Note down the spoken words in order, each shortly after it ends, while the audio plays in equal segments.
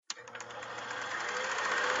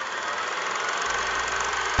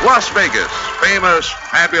Las Vegas, famous,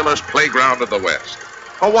 fabulous playground of the West.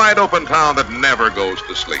 A wide-open town that never goes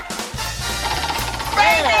to sleep.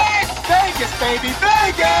 Vegas! Vegas, baby,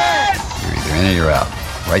 Vegas! You're either in or you're out.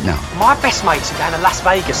 Right now. My best mates are going to Las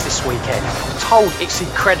Vegas this weekend. I'm told it's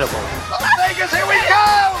incredible. Las Vegas, here we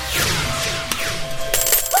go!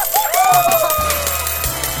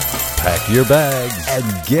 Pack your bags and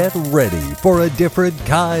get ready for a different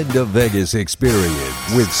kind of Vegas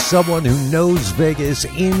experience with someone who knows Vegas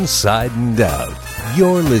inside and out.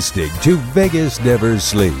 You're listening to Vegas Never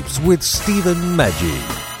Sleeps with Stephen Maggi.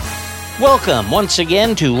 Welcome once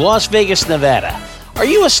again to Las Vegas, Nevada. Are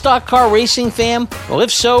you a stock car racing fan? Well, if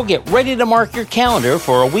so, get ready to mark your calendar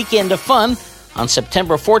for a weekend of fun. On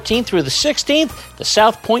September 14th through the 16th, the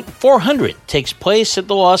South Point 400 takes place at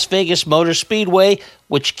the Las Vegas Motor Speedway,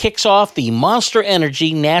 which kicks off the Monster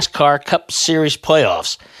Energy NASCAR Cup Series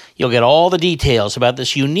playoffs. You'll get all the details about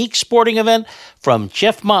this unique sporting event from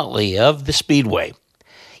Jeff Motley of the Speedway.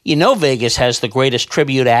 You know Vegas has the greatest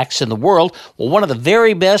tribute acts in the world. Well, one of the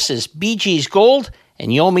very best is Bee Gees Gold,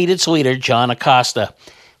 and you'll meet its leader, John Acosta.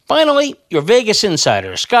 Finally, your Vegas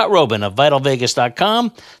insider, Scott Robin of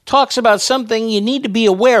VitalVegas.com, talks about something you need to be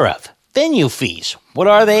aware of. Venue fees. What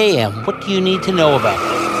are they, and what do you need to know about them?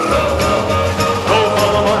 Go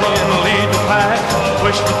for the money and lead the pack.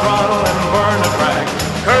 Push the throttle and burn the track.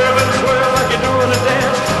 Curve and swirl like you're doing a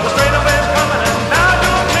dance. The straight up is coming and now do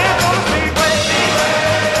a chance on the speedway.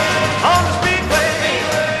 On the speedway.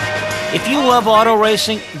 If you love auto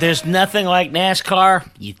racing, there's nothing like NASCAR.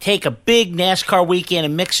 You take a big NASCAR weekend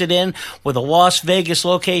and mix it in with a Las Vegas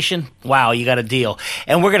location. Wow, you got a deal.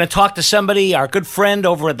 And we're going to talk to somebody, our good friend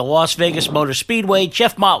over at the Las Vegas Motor Speedway,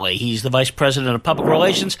 Jeff Motley. He's the Vice President of Public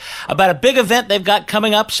Relations, about a big event they've got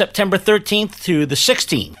coming up September 13th through the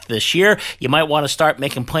 16th this year. You might want to start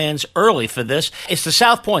making plans early for this. It's the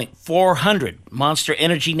South Point 400 Monster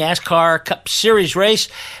Energy NASCAR Cup Series race,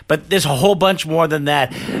 but there's a whole bunch more than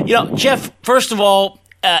that. You know, Jeff, first of all,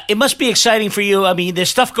 it must be exciting for you. I mean, there's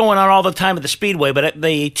stuff going on all the time at the Speedway, but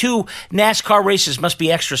the two NASCAR races must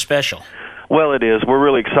be extra special. Well, it is. We're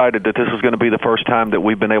really excited that this is going to be the first time that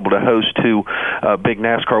we've been able to host two big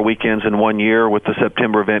NASCAR weekends in 1 year with the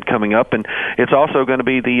September event coming up. And it's also going to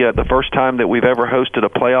be the first time that we've ever hosted a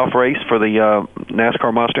playoff race for the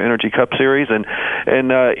NASCAR Monster Energy Cup Series. And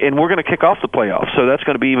we're going to kick off the playoffs. So that's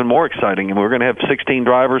going to be even more exciting. And we're going to have 16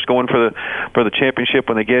 drivers going for the championship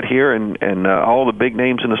when they get here. And all the big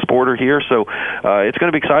names in the sport are here. So it's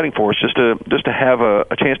going to be exciting for us just to have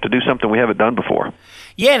a chance to do something we haven't done before.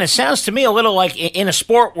 Yeah, and it sounds to me a little like in a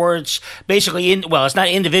sport where it's basically, it's not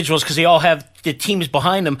individuals because they all have the teams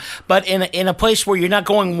behind them, but in a place where you're not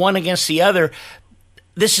going one against the other,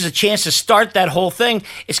 this is a chance to start that whole thing.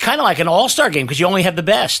 It's kind of like an all-star game because you only have the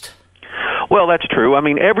best. Well, that's true. I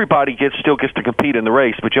mean, everybody still gets to compete in the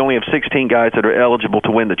race, but you only have 16 guys that are eligible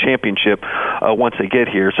to win the championship once they get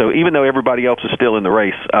here. So even though everybody else is still in the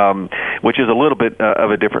race, which is a little bit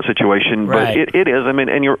of a different situation, right. But it is. I mean,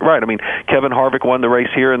 and you're right. I mean, Kevin Harvick won the race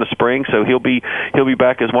here in the spring, so he'll be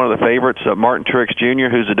back as one of the favorites. Martin Truex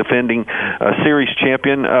Jr., who's a defending series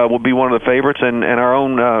champion, will be one of the favorites, and our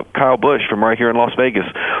own Kyle Busch from right here in Las Vegas.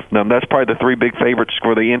 That's probably the three big favorites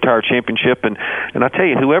for the entire championship. And I tell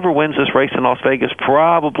you, whoever wins this race in Las Vegas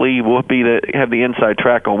probably will have the inside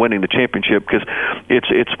track on winning the championship because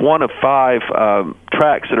it's one of five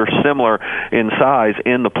tracks that are similar in size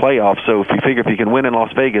in the playoffs. So if you can win in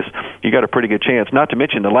Las Vegas, you got a pretty good chance. Not to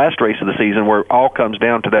mention the last race of the season, where it all comes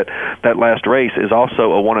down to that last race, is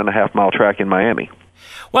also a 1.5 mile track in Miami.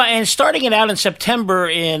 Well, and starting it out in September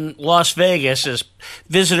in Las Vegas, as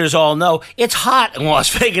visitors all know, it's hot in Las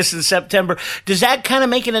Vegas in September. Does that kind of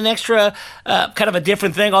make it an extra, kind of a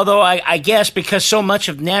different thing? Although I guess because so much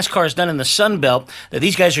of NASCAR is done in the Sun Belt, that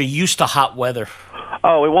these guys are used to hot weather.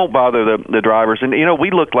 Oh, it won't bother the drivers. And, we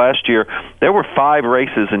looked last year, there were 5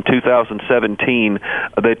 races in 2017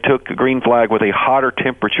 that took a green flag with a hotter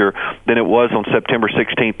temperature than it was on September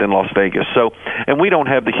 16th in Las Vegas. So, and we don't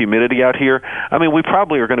have the humidity out here. I mean, we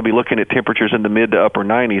probably are going to be looking at temperatures in the mid to upper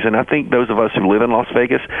 90s. And I think those of us who live in Las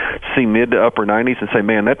Vegas see mid to upper 90s and say,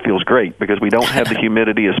 man, that feels great because we don't have the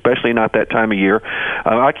humidity, especially not that time of year.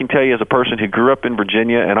 I can tell you as a person who grew up in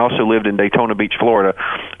Virginia and also lived in Daytona Beach, Florida,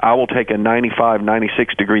 I will take a 95,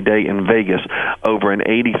 96-degree day in Vegas over an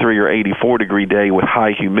 83 or 84-degree day with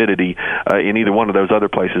high humidity in either one of those other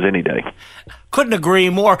places any day. Couldn't agree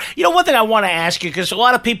more. One thing I want to ask you, because a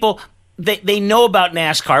lot of people, they know about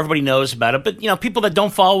NASCAR, everybody knows about it, but people that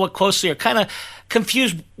don't follow it closely are kind of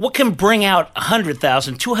confused. What can bring out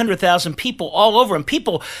 100,000, 200,000 people all over, and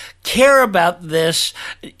people care about this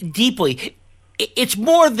deeply. it's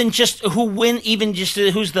more than just who win, even just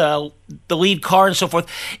who's the lead car and so forth.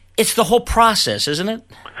 It's the whole process, isn't it?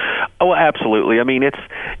 Oh, absolutely. I mean,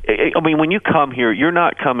 when you come here, you're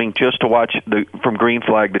not coming just to watch from green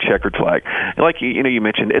flag to checkered flag. Like you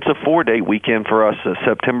mentioned, it's a 4-day weekend for us,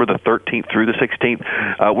 September the 13th through the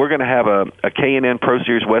 16th. We're going to have a K&N Pro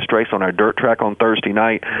Series West race on our dirt track on Thursday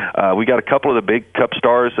night. We got a couple of the big Cup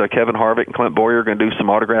stars, Kevin Harvick and Clint Boyer, are going to do some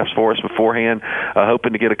autographs for us beforehand,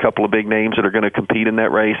 hoping to get a couple of big names that are going to compete in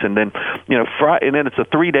that race. And then, Friday, and then it's a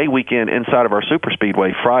 3-day weekend inside of our super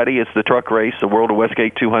speedway. Friday is the truck race, the World of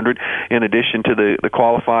Westgate 200. In addition to the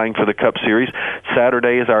qualifying for the Cup Series,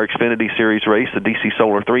 Saturday is our Xfinity Series race, the DC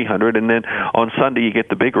Solar 300, and then on Sunday you get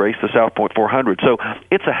the big race, the South Point 400. So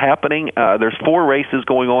it's a happening. There's 4 races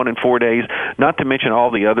going on in 4 days, not to mention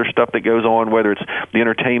all the other stuff that goes on, whether it's the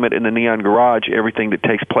entertainment in the Neon Garage, everything that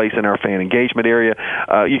takes place in our fan engagement area.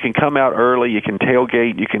 You can come out early, you can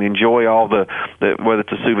tailgate, you can enjoy all the whether it's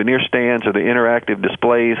the souvenir stands or the interactive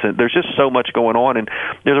displays. And there's just so much going on, and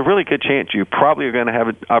there's a really good chance you probably are going to have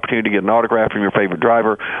an opportunity to get an autograph from your favorite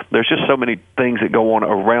driver. There's just so many things that go on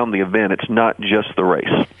around the event. It's not just the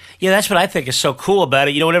race. Yeah, that's what I think is so cool about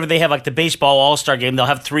it. Whenever they have like the baseball all-star game, they'll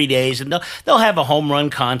have 3 days, and they'll have a home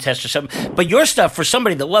run contest or something. But your stuff, for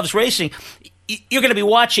somebody that loves racing, you're going to be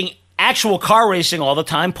watching actual car racing all the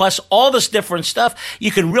time, plus all this different stuff.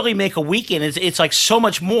 You can really make a weekend. It's like so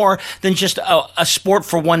much more than just a sport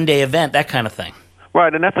for one-day event, that kind of thing.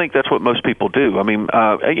 Right, and I think that's what most people do. I mean,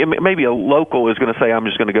 maybe a local is going to say, I'm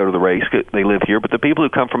just going to go to the race. They live here. But the people who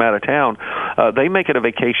come from out of town, they make it a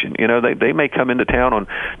vacation. They may come into town on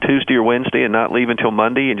Tuesday or Wednesday and not leave until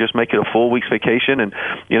Monday and just make it a full week's vacation. And,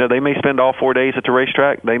 they may spend all 4 days at the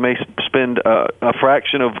racetrack. They may spend a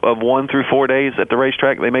fraction of 1 through 4 days at the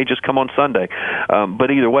racetrack. They may just come on Sunday.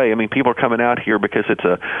 But either way, I mean, people are coming out here because it's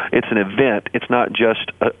an event. It's not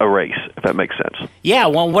just a race, if that makes sense. Yeah,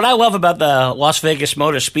 well, what I love about the Las Vegas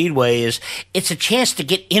Motor Speedway is it's a chance to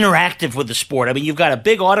get interactive with the sport. I mean, you've got a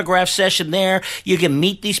big autograph session there. You can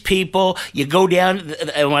meet these people. You go down,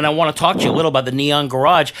 and when I want to talk to you a little about the Neon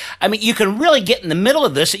Garage, I mean, you can really get in the middle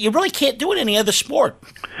of this that you really can't do in any other sport.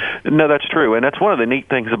 No, that's true, and that's one of the neat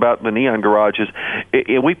things about the Neon Garage is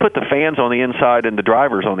we put the fans on the inside and the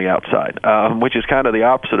drivers on the outside, which is kind of the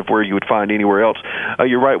opposite of where you would find anywhere else.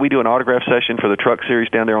 You're right, we do an autograph session for the Truck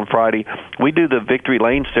Series down there on Friday. We do the Victory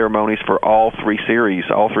Lane ceremonies for all 3 series.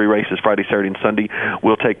 All 3 races, Friday, Saturday, and Sunday,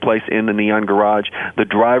 will take place in the Neon Garage. The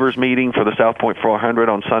drivers' meeting for the South Point 400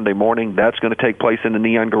 on Sunday morning, that's going to take place in the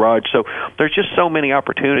Neon Garage. So there's just so many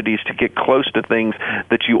opportunities to get close to things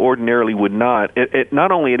that you ordinarily would not,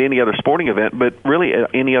 not only at any other sporting event, but really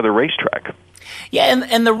at any other racetrack. Yeah,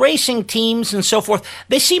 and the racing teams and so forth,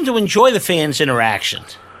 they seem to enjoy the fans'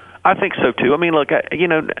 interactions. I think so too. I mean, look,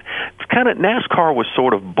 kind of NASCAR was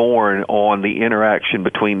sort of born on the interaction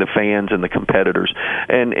between the fans and the competitors,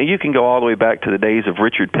 and you can go all the way back to the days of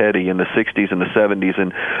Richard Petty in the '60s and the '70s,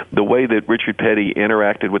 and the way that Richard Petty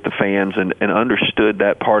interacted with the fans and understood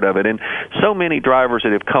that part of it. And so many drivers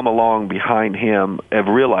that have come along behind him have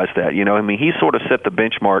realized that. I mean, he sort of set the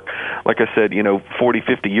benchmark, like I said, 40,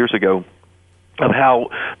 50 years ago, of how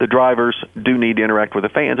the drivers do need to interact with the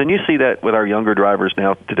fans. And you see that with our younger drivers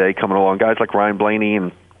now today coming along, guys like Ryan Blaney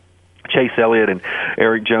and Chase Elliott and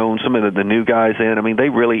Eric Jones, some of the new guys in. I mean, they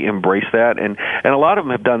really embrace that. And a lot of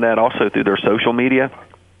them have done that also through their social media.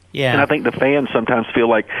 Yeah. And I think the fans sometimes feel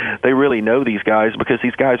like they really know these guys because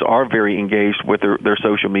these guys are very engaged with their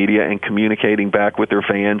social media and communicating back with their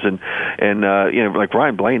fans. And like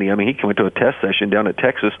Ryan Blaney, I mean, he went to a test session down in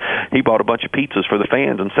Texas. He bought a bunch of pizzas for the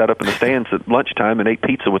fans and sat up in the stands at lunchtime and ate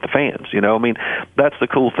pizza with the fans. I mean, that's the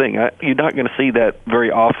cool thing. You're not going to see that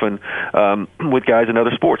very often with guys in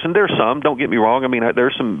other sports. And there's some, don't get me wrong. I mean,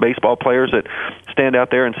 there's some baseball players that stand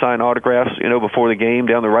out there and sign autographs, before the game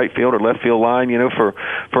down the right field or left field line,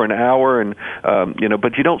 for an hour, and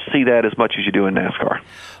but you don't see that as much as you do in NASCAR.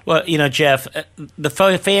 Well, Jeff, the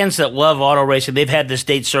fans that love auto racing, they've had this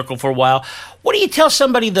date circle for a while. What do you tell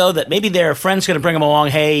somebody, though, that maybe their friend's going to bring them along,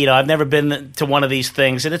 hey, I've never been to one of these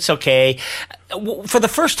things, and it's okay. For the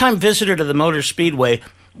first-time visitor to the Motor Speedway,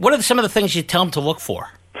 what are some of the things you tell them to look for?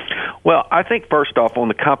 Well, I think first off, on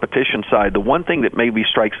the competition side, the one thing that maybe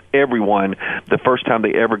strikes everyone the first time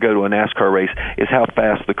they ever go to a NASCAR race is how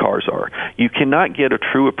fast the cars are. You cannot get a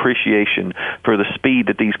true appreciation for the speed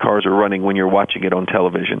that these cars are running when you're watching it on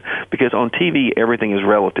television, because on TV, everything is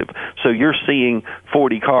relative. So you're seeing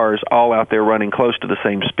 40 cars all out there running close to the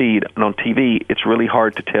same speed, and on TV, it's really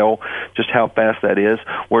hard to tell just how fast that is,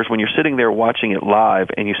 whereas when you're sitting there watching it live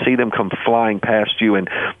and you see them come flying past you and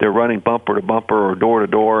they're running bumper to bumper or door to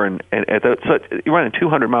door, and and so you're running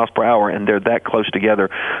 200 miles per hour, and they're that close together.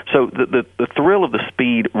 So the thrill of the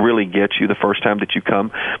speed really gets you the first time that you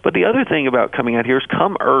come. But the other thing about coming out here is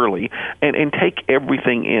come early and take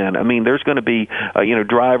everything in. I mean, there's going to be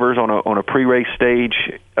drivers on a pre-race stage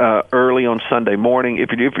early on Sunday morning. If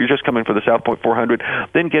you're just coming for the South Point 400,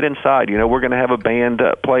 then get inside. We're going to have a band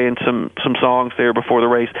playing some songs there before the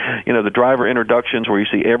race. The driver introductions where you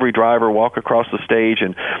see every driver walk across the stage,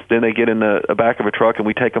 and then they get in the back of a truck, and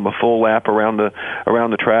we take them a full lap around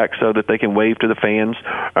the track so that they can wave to the fans.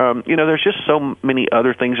 There's just so many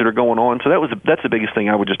other things that are going on. So that's the biggest thing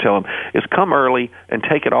I would just tell them is come early and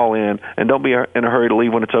take it all in, and don't be in a hurry to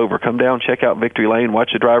leave when it's over. Come down, check out Victory Lane,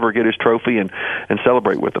 watch the driver get his trophy, and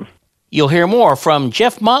celebrate with them. You'll hear more from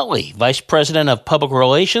Jeff Motley, Vice President of Public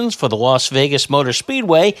Relations for the Las Vegas Motor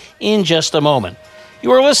Speedway, in just a moment.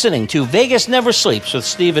 You are listening to Vegas Never Sleeps with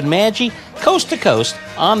Stephen Maggi, coast to coast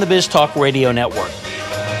on the Biz Talk Radio Network. On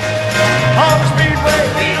the Speedway,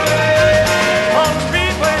 on the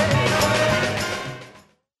Speedway.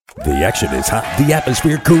 The action is hot, the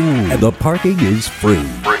atmosphere cool, and the parking is free.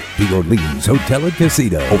 The Orleans Hotel and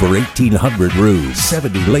Casino. Over 1,800 rooms,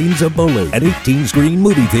 70 lanes of bowling, an 18-screen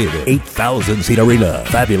movie theater, 8,000-seat arena,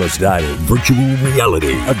 fabulous dining, virtual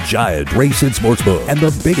reality, a giant race and sports book, and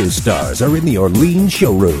the biggest stars are in the Orleans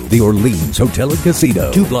showroom. The Orleans Hotel and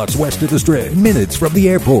Casino, 2 blocks west of the Strip, minutes from the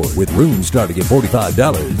airport, with rooms starting at $45.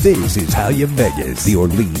 This is how you Vegas. The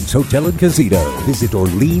Orleans Hotel and Casino. Visit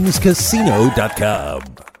OrleansCasino.com.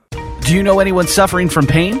 Do you know anyone suffering from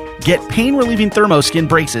pain? Get pain-relieving thermoskin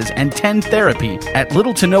braces and TEND therapy at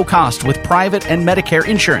little to no cost with private and Medicare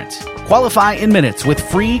insurance. Qualify in minutes with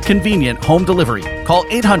free, convenient home delivery. Call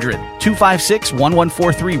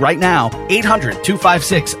 800-256-1143 right now.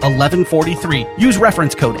 800-256-1143. Use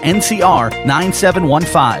reference code NCR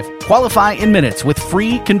 9715. Qualify in minutes with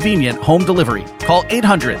free, convenient home delivery. Call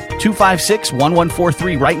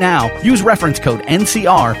 800-256-1143 right now. Use reference code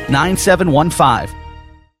NCR 9715.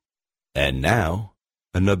 And now,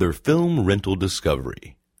 another film rental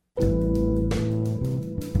discovery.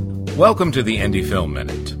 Welcome to the Indie Film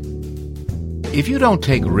Minute. If you don't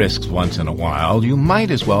take risks once in a while, you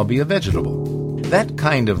might as well be a vegetable. That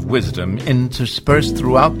kind of wisdom, interspersed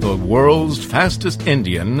throughout The World's Fastest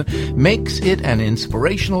Indian, makes it an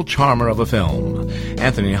inspirational charmer of a film.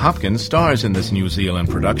 Anthony Hopkins stars in this New Zealand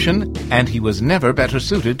production, and he was never better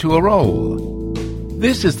suited to a role.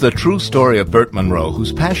 This is the true story of Burt Munro,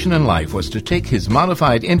 whose passion in life was to take his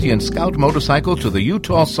modified Indian Scout motorcycle to the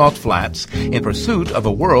Utah Salt Flats in pursuit of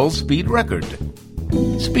a world speed record.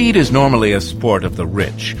 Speed is normally a sport of the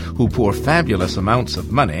rich, who pour fabulous amounts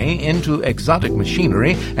of money into exotic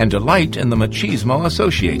machinery and delight in the machismo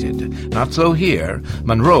associated. Not so here.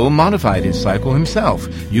 Munro modified his cycle himself,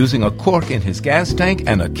 using a cork in his gas tank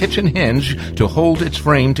and a kitchen hinge to hold its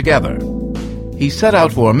frame together. He set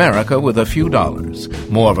out for America with a few dollars,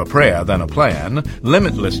 more of a prayer than a plan,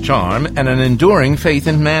 limitless charm, and an enduring faith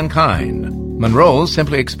in mankind. Munro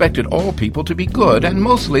simply expected all people to be good, and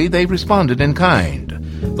mostly they responded in kind.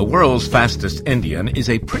 The World's Fastest Indian is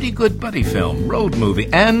a pretty good buddy film, road movie,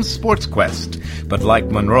 and sports quest. But like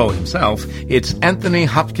Munro himself, it's Anthony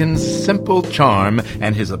Hopkins' simple charm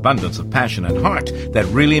and his abundance of passion and heart that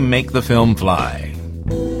really make the film fly.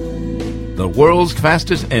 The World's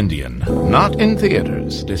Fastest Indian, not in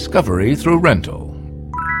theaters, discovery through rental.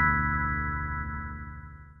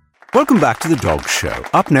 Welcome back to The Dog Show.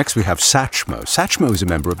 Up next we have Satchmo. Satchmo is a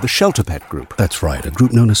member of the Shelter Pet Group. That's right, a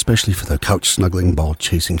group known especially for their couch-snuggling,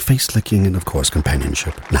 ball-chasing, face-licking, and, of course,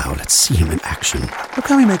 companionship. Now, let's see him in action. Look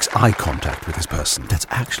how he makes eye contact with his person. That's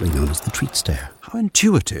actually known as the treat stare. How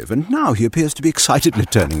intuitive, and now he appears to be excitedly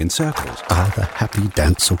turning in circles. Ah, the happy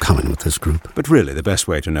dance so common with this group. But really, the best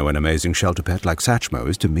way to know an amazing shelter pet like Satchmo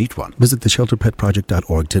is to meet one. Visit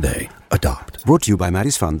theshelterpetproject.org today. Adopt. Brought to you by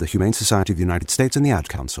Maddie's Fund, the Humane Society of the United States, and the Ad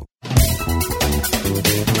Council.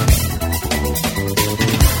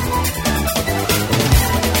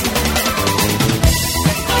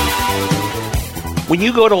 When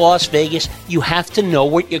you go to Las Vegas, you have to know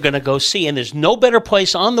what you're going to go see, and there's no better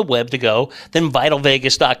place on the web to go than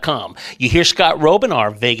VitalVegas.com. You hear Scott Robin, our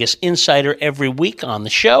Vegas insider, every week on the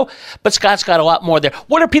show, but Scott's got a lot more there.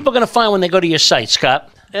 What are people going to find when they go to your site, Scott?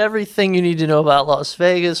 Everything you need to know about Las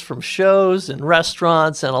Vegas, from shows and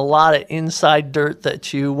restaurants, and a lot of inside dirt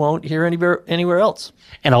that you won't hear anywhere else.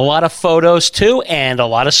 And a lot of photos, too, and a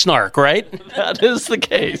lot of snark, right? That is the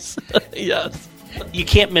case. Yes. You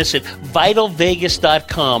can't miss it.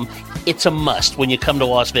 VitalVegas.com. It's a must when you come to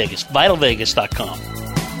Las Vegas. VitalVegas.com.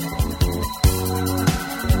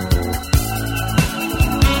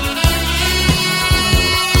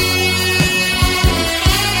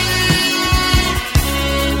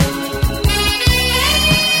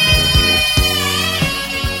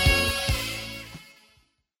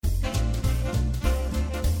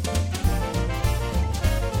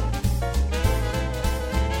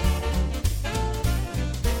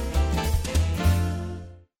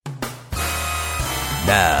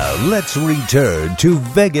 Now, let's return to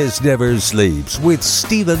Vegas Never Sleeps with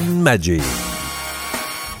Stephen Maggi.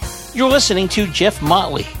 You're listening to Jeff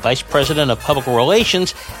Motley, Vice President of Public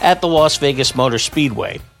Relations at the Las Vegas Motor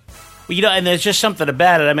Speedway. Well, and there's just something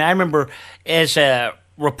about it. I mean, I remember as a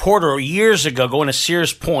reporter years ago going to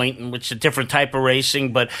Sears Point, which is a different type of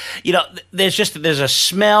racing, but there's a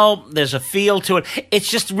smell, there's a feel to it.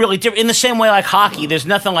 It's just really different. In the same way like hockey, there's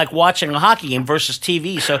nothing like watching a hockey game versus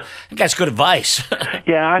TV. So I think that's good advice.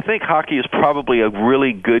 Yeah, I think hockey is probably a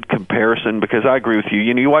really good comparison because I agree with you.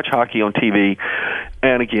 You watch hockey on TV,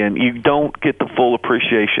 and again, you don't get the full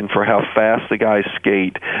appreciation for how fast the guys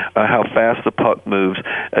skate, how fast the puck moves.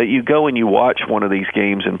 You go and you watch one of these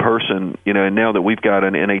games in person, and now that we've got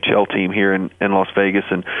an NHL team here in Las Vegas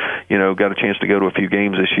and, got a chance to go to a few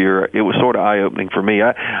games this year, it was sort of eye-opening for me.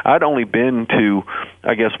 I'd only been to,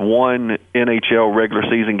 I guess, one NHL regular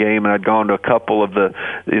season game, and I'd gone to a couple of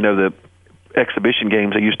the exhibition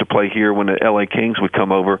games I used to play here when the LA Kings would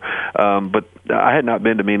come over, but I had not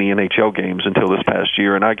been to many NHL games until this past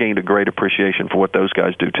year, and I gained a great appreciation for what those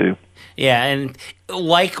guys do too. Yeah, and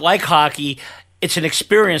like hockey, it's an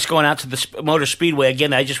experience going out to the Motor Speedway.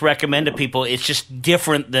 Again, I just recommend to people, it's just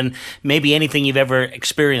different than maybe anything you've ever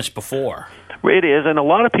experienced before. It is, and a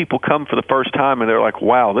lot of people come for the first time and they're like,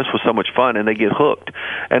 wow, this was so much fun, and they get hooked.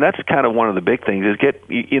 And that's kind of one of the big things is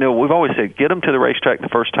we've always said, get them to the racetrack the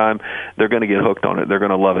first time, they're going to get hooked on it. They're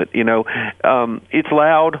going to love it. It's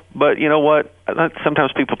loud, but you know what?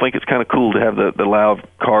 Sometimes people think it's kind of cool to have the loud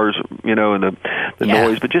cars, and the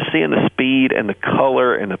noise, but just seeing the speed and the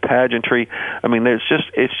color and the pageantry, I mean, it's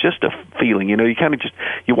just a feeling. You kind of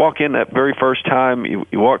you walk in that very first time, you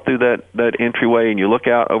walk through that entryway and you look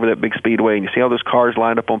out over that big speedway and you see all those cars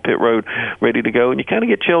lined up on pit road ready to go, and you kind of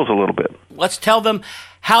get chills a little bit. Let's tell them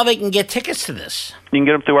how they can get tickets to this. You can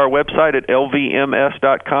get them through our website at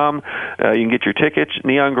lvms.com. You can get your tickets,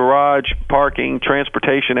 Neon Garage, parking,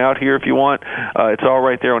 transportation out here if you want. It's all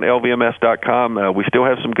right there on lvms.com. We still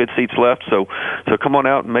have some good seats left, so come on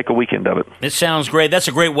out and make a weekend of it. It sounds great. That's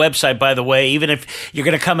a great website, by the way. Even if you're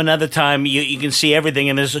going to come another time, you can see everything,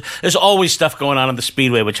 and there's always stuff going on the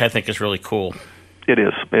Speedway, which I think is really cool. It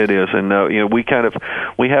is, and we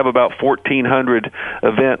have about 1,400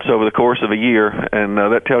 events over the course of a year, and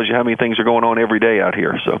that tells you how many things are going on every day out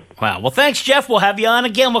here. So, wow. Well, thanks, Jeff. We'll have you on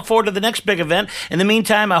again. Look forward to the next big event. In the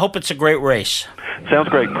meantime, I hope it's a great race. Sounds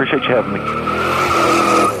great. Appreciate you having me.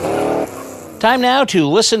 Time now to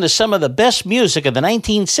listen to some of the best music of the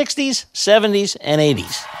 1960s, 70s, and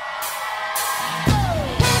 80s.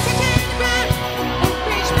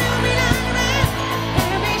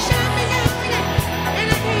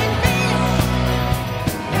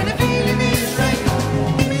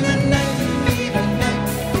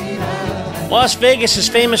 Las Vegas is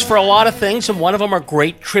famous for a lot of things, and one of them are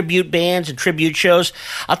great tribute bands and tribute shows.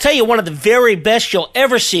 I'll tell you, one of the very best you'll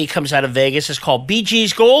ever see comes out of Vegas. It's called Bee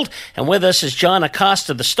Gees Gold, and with us is John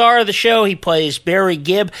Acosta, the star of the show. He plays Barry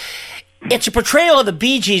Gibb. It's a portrayal of the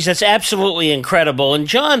Bee Gees that's absolutely incredible. And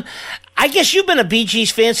John, I guess you've been a Bee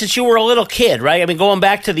Gees fan since you were a little kid, right? I mean, going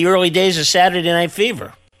back to the early days of Saturday Night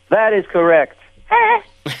Fever. That is correct.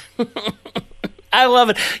 I love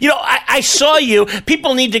it. I saw you.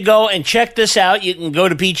 People need to go and check this out. You can go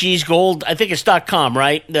to BG's Gold. I think it's .com,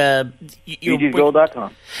 right?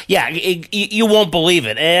 BGsGold.com. Yeah, you won't believe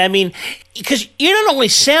it. I mean, because you don't only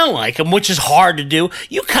sound like them, which is hard to do,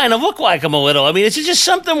 you kind of look like them a little. I mean, it's just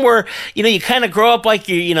something where, you kind of grow up like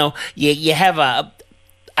you have a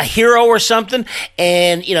hero or something,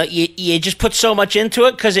 and, you just put so much into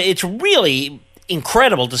it because it's really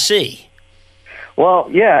incredible to see. Well,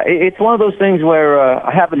 yeah, it's one of those things where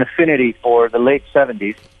I have an affinity for the late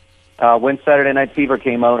 70s. When Saturday Night Fever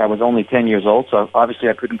came out, I was only 10 years old, so obviously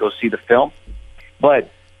I couldn't go see the film.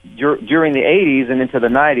 But during the 80s and into the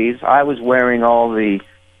 90s, I was wearing all the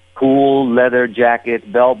cool leather jackets,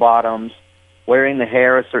 bell-bottoms, wearing the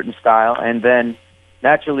hair a certain style. And then,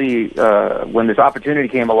 naturally, when this opportunity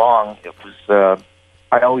came along, it was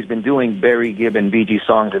I'd always been doing Barry Gibb and Bee Gees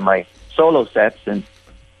songs in my solo sets,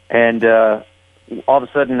 and all of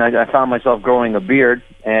a sudden, I found myself growing a beard,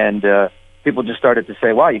 and people just started to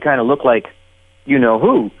say, wow, you kind of look like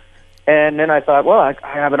you-know-who. And then I thought, well, I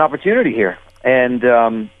have an opportunity here.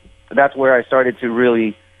 And that's where I started to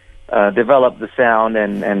really develop the sound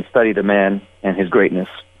and study the man and his greatness.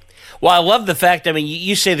 Well, I love the fact, I mean,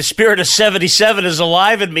 you say the spirit of 77 is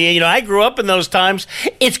alive in me. I grew up in those times.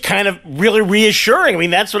 It's kind of really reassuring. I mean,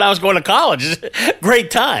 that's when I was going to college. Great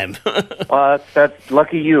time. Well, that's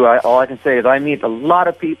lucky you. All I can say is I meet a lot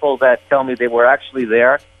of people that tell me they were actually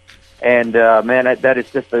there. And, man, that is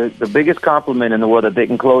just the biggest compliment in the world, that they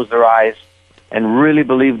can close their eyes and really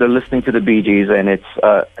believe they're listening to the Bee Gees, and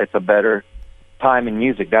it's a better time in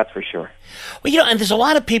music, that's for sure. Well, and there's a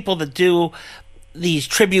lot of people that do these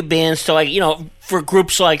tribute bands to, like, for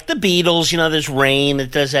groups like the Beatles, there's Rain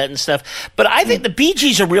that does that and stuff. But I think the Bee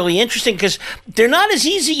Gees are really interesting because they're not as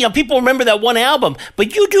easy. People remember that one album,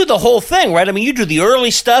 but you do the whole thing, right? I mean, you do the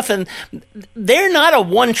early stuff, and they're not a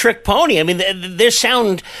one-trick pony. I mean, their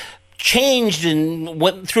sound changed and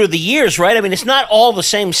went through the years, right? I mean, it's not all the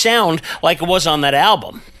same sound like it was on that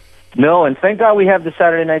album. No, and thank God we have the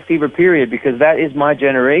Saturday Night Fever period, because that is my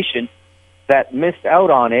generation that missed out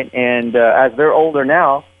on it, and as they're older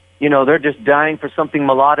now, they're just dying for something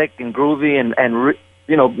melodic and groovy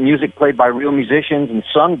and music played by real musicians and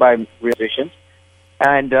sung by real musicians.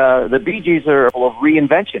 And the Bee Gees are full of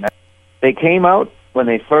reinvention. They came out when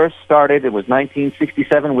they first started, it was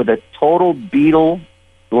 1967, with a total Beatle,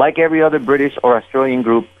 like every other British or Australian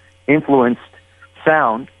group, influenced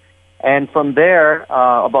sound. And from there,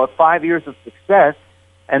 about 5 years of success,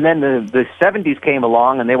 and then the 70s came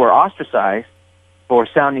along, and they were ostracized for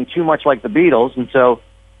sounding too much like the Beatles. And so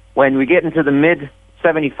when we get into the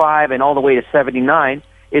mid-75 and all the way to 79,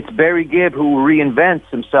 it's Barry Gibb who reinvents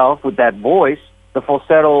himself with that voice, the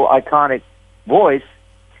falsetto, iconic voice,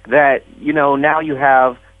 that, now you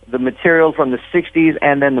have the material from the 60s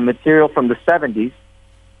and then the material from the 70s.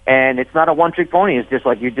 And it's not a one-trick pony. It's just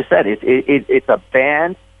like you just said. It's a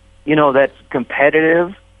band, that's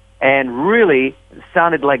competitive, and really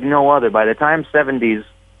sounded like no other. By the time 70s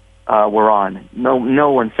were on,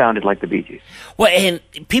 no one sounded like the Bee Gees. Well, and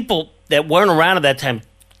people that weren't around at that time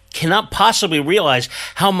cannot possibly realize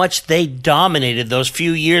how much they dominated those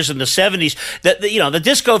few years in the 70s. The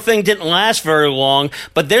disco thing didn't last very long,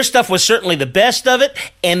 but their stuff was certainly the best of it,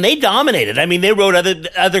 and they dominated. I mean, they wrote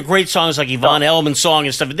other great songs like Yvonne Elliman's song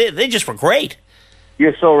and stuff. They just were great.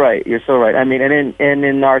 You're so right. I mean, and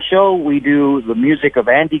in our show, we do the music of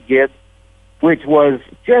Andy Gibb, which was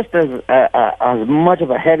just as much of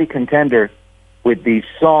a heavy contender with these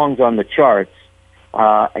songs on the charts.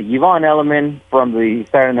 Yvonne Elliman from the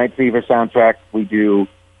Saturday Night Fever soundtrack, we do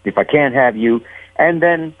If I Can't Have You. And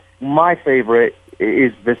then my favorite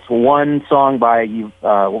is this one song by,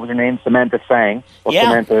 what was her name? Samantha Sang.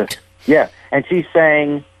 Yeah. And she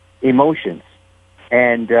sang Emotions.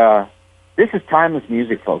 And this is timeless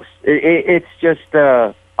music, folks. It's just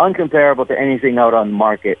uncomparable to anything out on the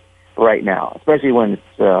market right now, especially when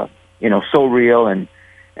it's so real and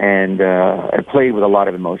played with a lot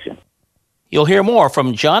of emotion. You'll hear more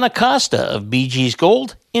from John Acosta of Bee Gees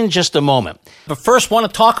Gold in just a moment. But first, want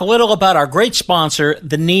to talk a little about our great sponsor,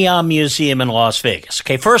 the Neon Museum in Las Vegas.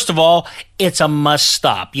 Okay, first of all, it's a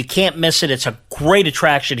must-stop. You can't miss it. It's a great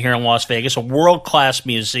attraction here in Las Vegas, a world-class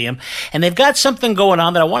museum. And they've got something going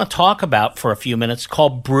on that I want to talk about for a few minutes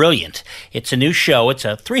called Brilliant. It's a new show. It's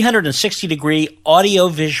a 360-degree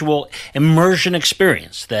audio-visual immersion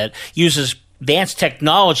experience that uses advanced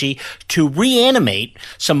technology to reanimate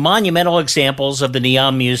some monumental examples of the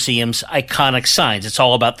Neon Museum's iconic signs. It's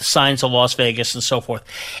all about the signs of Las Vegas and so forth.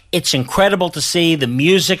 It's incredible to see. The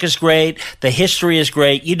music is great. The history is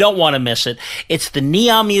great. You don't want to miss it. It's the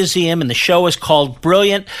Neon Museum, and the show is called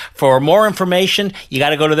Brilliant. For more information, you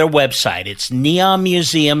got to go to their website. It's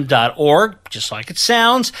neonmuseum.org, just like it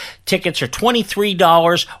sounds. Tickets are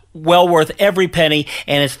 $23, well worth every penny,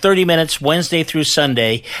 and it's 30 minutes Wednesday through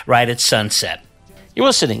Sunday right at sunset. You're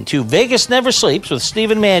listening to Vegas Never Sleeps with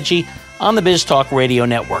Stephen Maggi on the Biz Talk Radio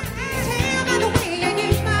Network.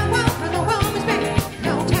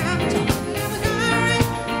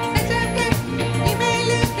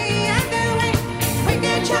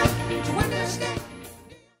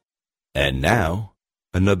 And now,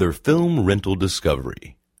 another film rental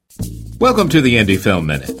discovery. Welcome to the Indie Film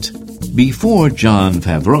Minute. Before Jon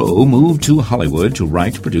Favreau moved to Hollywood to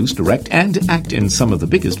write, produce, direct, and act in some of the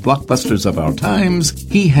biggest blockbusters of our times,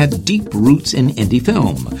 he had deep roots in indie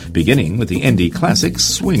film, beginning with the indie classic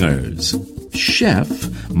Swingers. Chef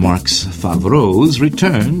marks Favreau's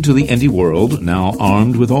return to the indie world, now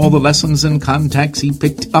armed with all the lessons and contacts he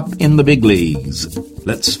picked up in the big leagues.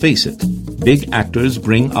 Let's face it, big actors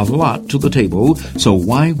bring a lot to the table, so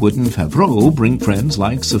why wouldn't Favreau bring friends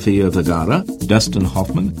like Sofia Vergara, Dustin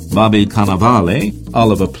Hoffman, Bobby Cannavale,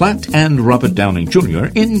 Oliver Platt, and Robert Downing Jr.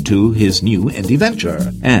 into his new indie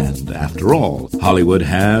venture? And after all, Hollywood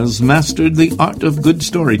has mastered the art of good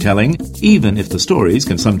storytelling, even if the stories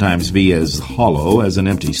can sometimes be as hollow as an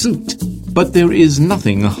empty suit. But there is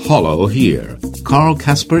nothing hollow here. Carl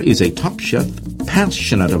Casper is a top chef,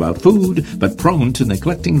 passionate about food, but prone to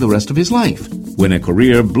neglecting the rest of his life. When a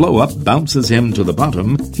career blow-up bounces him to the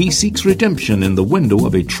bottom, he seeks redemption in the window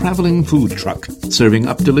of a traveling food truck, serving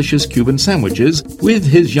up delicious Cuban sandwiches with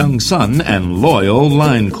his young son and loyal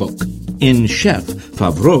line cook. In Chef,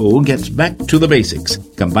 Favreau gets back to the basics,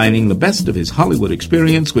 combining the best of his Hollywood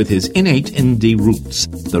experience with his innate indie roots.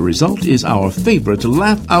 The result is our favorite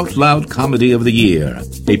laugh-out-loud comedy of the year,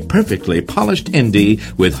 a perfectly polished indie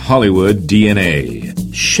with Hollywood DNA.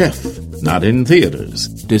 Chef, not in theaters.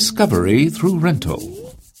 Discovery through rental.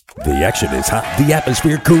 The action is hot, the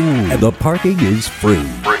atmosphere cool, and the parking is free.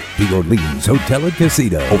 The Orleans Hotel and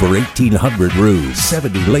Casino. Over 1,800 rooms,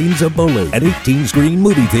 70 lanes of bowling, an 18-screen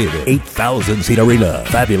movie theater, 8,000-seat arena,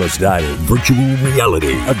 fabulous dining, virtual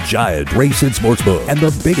reality, a giant race and sports book, and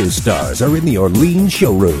the biggest stars are in the Orleans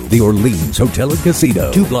showroom. The Orleans Hotel and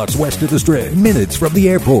Casino, 2 blocks west of the Strip, minutes from the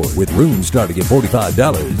airport, with rooms starting at $45.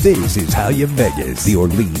 This is how you Vegas. The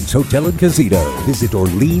Orleans Hotel and Casino. Visit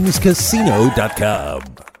OrleansCasino.com.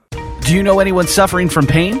 Do you know anyone suffering from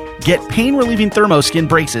pain? Get pain-relieving thermoskin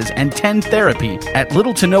braces and 10 therapy at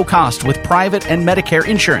little to no cost with private and Medicare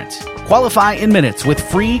insurance. Qualify in minutes with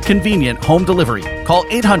free, convenient home delivery. Call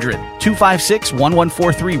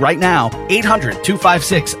 800-256-1143 right now.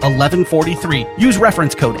 800-256-1143. Use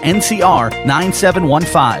reference code NCR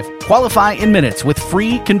 9715. Qualify in minutes with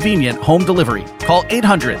free, convenient home delivery. Call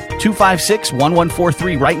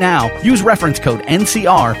 800-256-1143 right now. Use reference code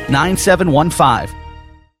NCR 9715.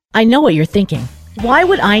 I know what you're thinking. Why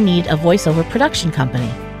would I need a voiceover production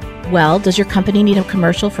company? Well, does your company need a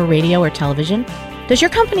commercial for radio or television? Does your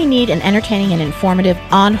company need an entertaining and informative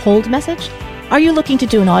on-hold message? Are you looking to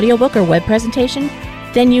do an audiobook or web presentation?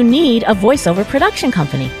 Then you need a voiceover production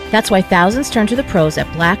company. That's why thousands turn to the pros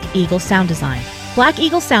at Black Eagle Sound Design. Black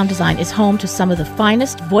Eagle Sound Design is home to some of the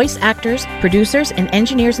finest voice actors, producers, and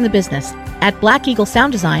engineers in the business. At Black Eagle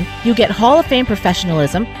Sound Design, you get Hall of Fame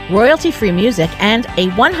professionalism, royalty-free music, and a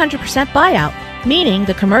 100% buyout, meaning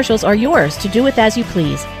the commercials are yours to do with as you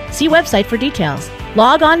please. See website for details.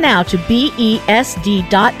 Log on now to besd.us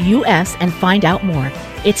and find out more.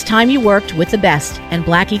 It's time you worked with the best, and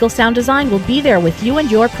Black Eagle Sound Design will be there with you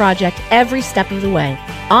and your project every step of the way.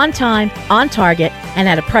 On time, on target, and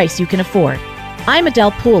at a price you can afford. I'm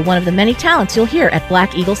Adele Poole, one of the many talents you'll hear at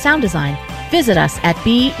Black Eagle Sound Design. Visit us at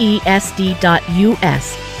besd.us.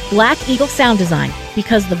 Black Eagle Sound Design,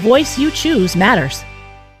 because the voice you choose matters.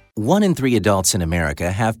 1 in 3 adults in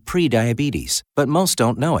America have prediabetes, but most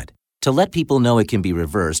don't know it. To let people know it can be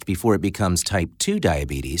reversed before it becomes type 2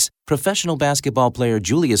 diabetes, professional basketball player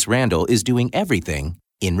Julius Randle is doing everything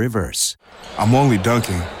in reverse. I'm only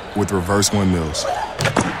dunking with reverse windmills.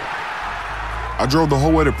 I drove the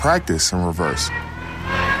whole way to practice in reverse.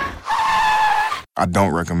 I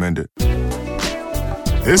don't recommend it.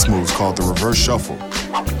 This move's called the reverse shuffle.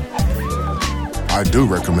 I do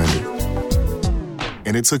recommend it.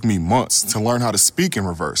 And it took me months to learn how to speak in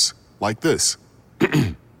reverse, like this.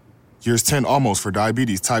 Years 10 almost for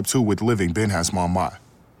diabetes type 2 with living Ben has mom my.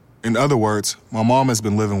 In other words, my mom has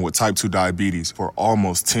been living with type 2 diabetes for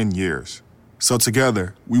almost 10 years. So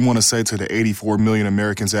together, we want to say to the 84 million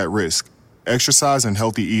Americans at risk, exercise and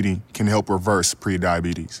healthy eating can help reverse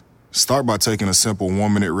prediabetes. Start by taking a simple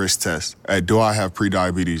 1-minute risk test at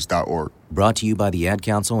doihaveprediabetes.org. Brought to you by the Ad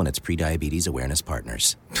Council and its Prediabetes Awareness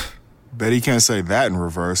Partners. Bet he can't say that in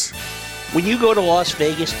reverse. When you go to Las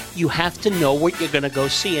Vegas, you have to know what you're going to go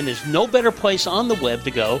see, and there's no better place on the web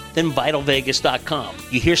to go than VitalVegas.com.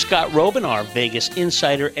 You hear Scott Robin, our Vegas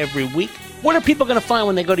insider, every week. What are people going to find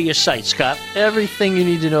when they go to your site, Scott? Everything you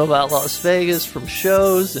need to know about Las Vegas, from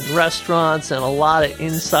shows and restaurants, and a lot of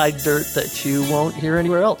inside dirt that you won't hear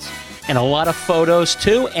anywhere else. And a lot of photos,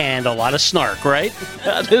 too, and a lot of snark, right?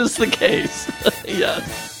 That is the case.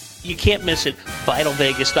 Yes. You can't miss it.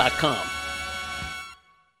 VitalVegas.com.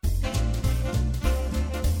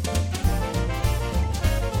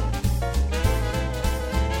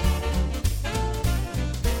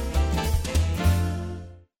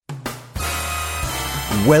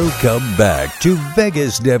 Welcome back to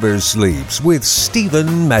Vegas Never Sleeps with Stephen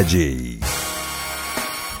Maggi.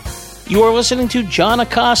 You are listening to John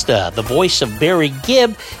Acosta, the voice of Barry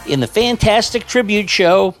Gibb, in the fantastic tribute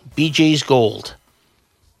show, BJ's Gold.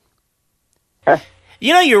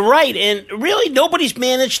 You know, you're right, and really nobody's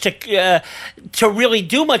managed to really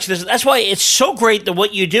do much of this. That's why it's so great that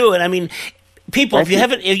what you do. And I mean, people, if you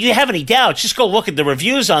have any doubts, just go look at the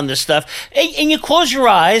reviews on this stuff, and you close your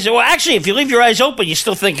eyes. Well, actually, if you leave your eyes open, you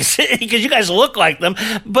still think it's because you guys look like them,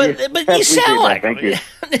 but you sound like them.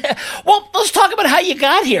 Well, let's talk about how you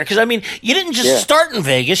got here, because I mean, you didn't just start in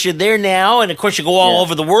Vegas. You're there now, and of course, you go all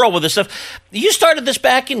over the world with this stuff. You started this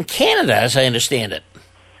back in Canada, as I understand it.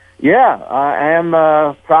 Yeah, I am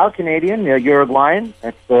a proud Canadian, Uruguayan.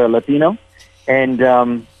 That's Latino. And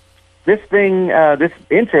this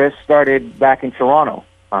interest started back in Toronto,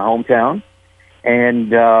 my hometown.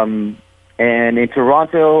 And in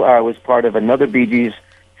Toronto, I was part of another Bee Gees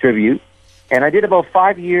tribute. And I did about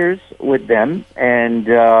 5 years with them. And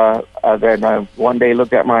then I one day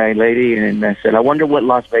looked at my lady and I said, I wonder what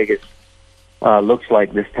Las Vegas looks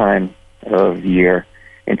like this time of year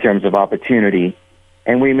in terms of opportunity.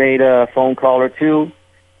 And we made a phone call or two,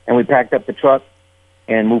 and we packed up the truck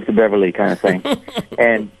and moved to Beverly kind of thing.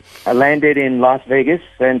 And I landed in Las Vegas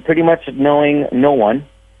and pretty much knowing no one,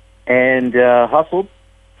 and hustled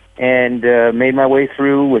and made my way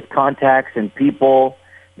through with contacts and people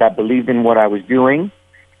that believed in what I was doing,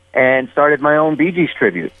 and started my own Bee Gees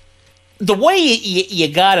tribute. The way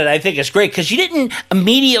you got it, I think, is great, because you didn't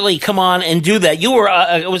immediately come on and do that. You were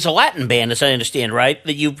it was a Latin band, as I understand, right?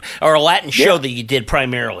 Or a Latin show that you did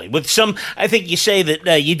primarily. With some, I think you say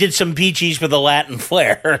that you did some Bee Gees with a Latin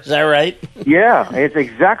flair. Is that right? Yeah, it's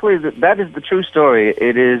exactly that is the true story.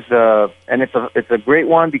 It is, and it's a great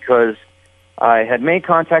one because I had made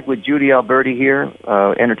contact with Judy Alberti here,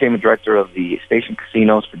 entertainment director of the Station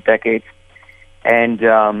Casinos for decades,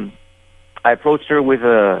 and I approached her with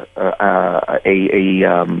a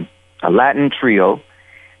Latin trio,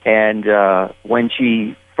 and when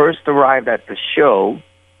she first arrived at the show,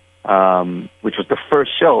 which was the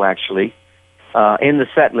first show actually, in the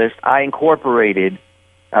set list, I incorporated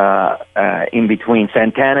in between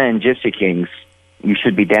Santana and Gypsy Kings, "You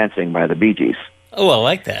Should Be Dancing" by the Bee Gees. Oh, I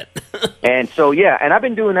like that. And so, yeah, and I've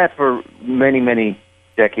been doing that for many, many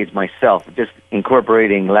decades myself, just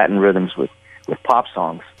incorporating Latin rhythms with pop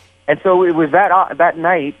songs. And so it was that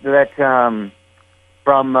night that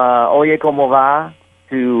from Oye Como Va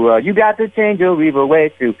to You Got to Change Your River Way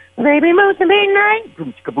to Baby Moves to Midnight,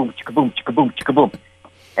 boom, chicka boom, chicka boom, chicka boom, chicka boom.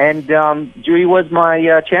 And Judy was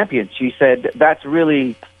my champion. She said, that's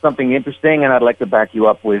really something interesting, and I'd like to back you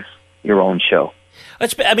up with your own show.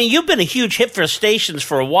 I mean, you've been a huge hit for stations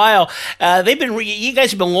for a while. You guys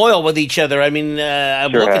have been loyal with each other. I mean,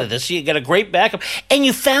 I'm looking at this. You got a great backup, and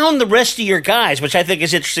you found the rest of your guys, which I think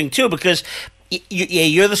is interesting too, because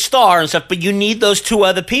you're the star and stuff, but you need those two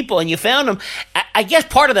other people, and you found them. I guess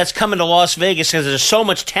part of that's coming to Las Vegas because there's so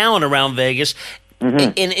much talent around Vegas.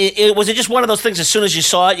 Mm-hmm. And was it just one of those things? As soon as you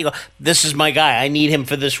saw it, you go, "This is my guy. I need him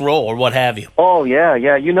for this role," or what have you? Oh yeah,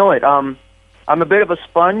 you know it. I'm a bit of a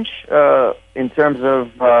sponge in terms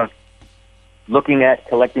of looking at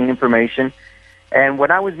collecting information. And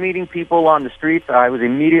when I was meeting people on the streets, I was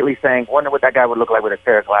immediately saying, wonder what that guy would look like with a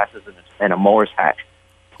pair of glasses and a Mower's hat.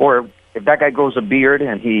 Or if that guy grows a beard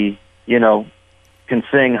and he, can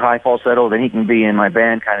sing high falsetto, then he can be in my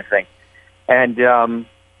band kind of thing. And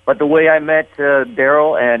but the way I met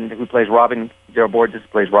Daryl, and who plays Robin, Daryl Borges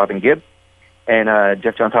plays Robin Gibb, and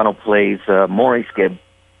Jeff Giantano plays Maurice Gibb,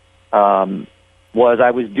 was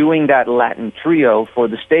I was doing that Latin trio for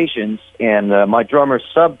the stations, and my drummer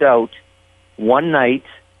subbed out one night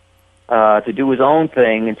to do his own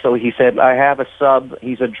thing, and so he said, I have a sub,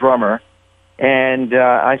 he's a drummer, and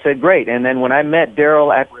I said, great. And then when I met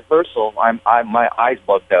Daryl at rehearsal, my eyes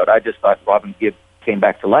bugged out. I just thought Robin Gibb came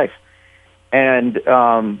back to life. And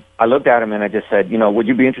I looked at him and I just said, would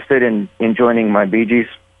you be interested in joining my Bee Gees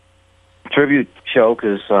tribute show,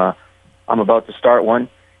 because I'm about to start one.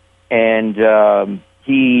 And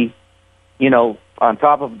he, on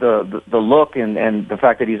top of the look and the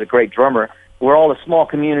fact that he's a great drummer, we're all a small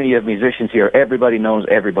community of musicians here. Everybody knows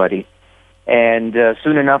everybody. And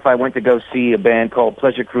soon enough, I went to go see a band called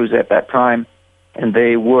Pleasure Cruise at that time, and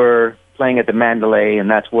they were playing at the Mandalay, and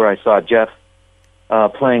that's where I saw Jeff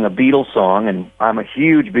playing a Beatles song. And I'm a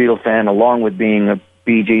huge Beatles fan, along with being a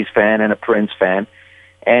Bee Gees fan and a Prince fan,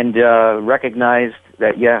 and recognized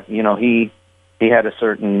that, he had a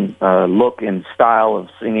certain look and style of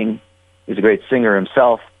singing. He's a great singer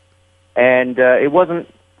himself, and it wasn't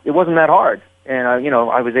that hard. And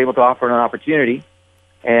I was able to offer an opportunity,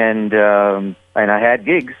 and I had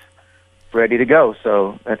gigs ready to go.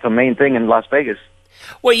 So that's the main thing in Las Vegas.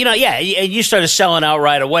 Well, and you started selling out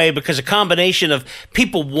right away because a combination of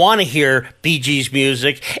people want to hear Bee Gees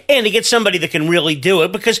music and to get somebody that can really do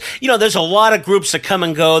it, because, there's a lot of groups that come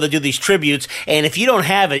and go that do these tributes, and if you don't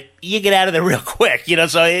have it, you get out of there real quick,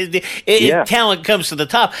 so talent comes to the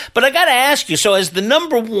top. But I got to ask you, so as the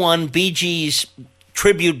number one Bee Gees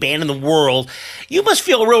tribute band in the world, you must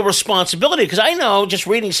feel a real responsibility, because I know, just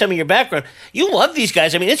reading some of your background, you love these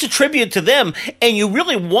guys. I mean, it's a tribute to them, and you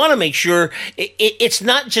really want to make sure it's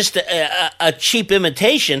not just a cheap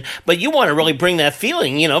imitation, but you want to really bring that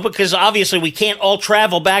feeling, because obviously we can't all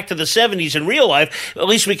travel back to the 70s in real life. At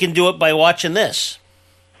least we can do it by watching this.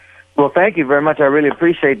 Well, thank you very much. I really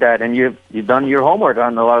appreciate that, and you've done your homework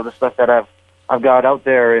on a lot of the stuff that I've got out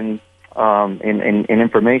there in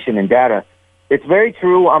information and data. It's very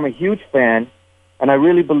true. I'm a huge fan, and I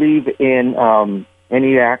really believe in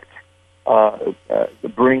any act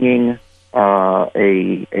bringing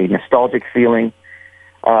a nostalgic feeling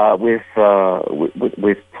with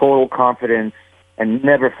total confidence and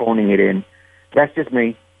never phoning it in. That's just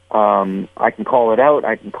me. I can call it out.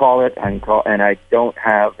 I can call it. And I don't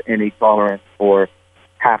have any tolerance for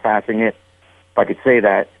half-assing it. If I could say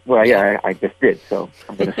that, well, yeah, I just did. So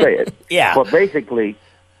I'm going to say it. Yeah. But basically,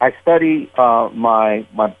 I study my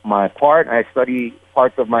part. I study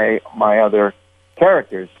parts of my other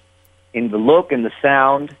characters in the look and the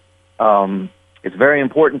sound. It's very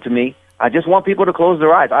important to me. I just want people to close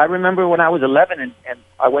their eyes. I remember when I was 11 and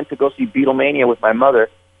I went to go see Beatlemania with my mother,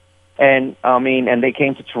 and they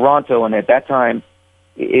came to Toronto, and at that time,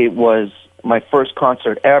 it was my first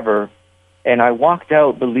concert ever, and I walked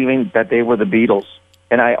out believing that they were the Beatles.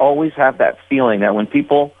 And I always have that feeling that when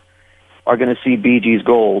people are going to see Bee Gees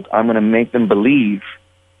Gold, I'm going to make them believe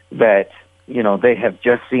that, they have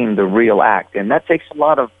just seen the real act. And that takes a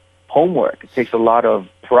lot of homework. It takes a lot of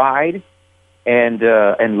pride and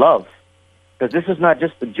love. Because this is not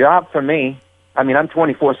just a job for me. I mean, I'm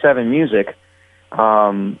 24/7 music.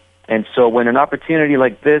 And so when an opportunity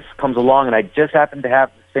like this comes along and I just happen to have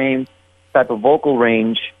the same type of vocal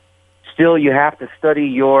range, still you have to study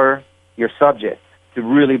your subject to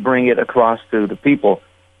really bring it across to the people.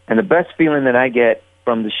 And the best feeling that I get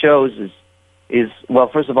from the shows is well,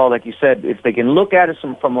 first of all, like you said, if they can look at us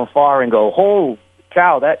from afar and go, "Oh,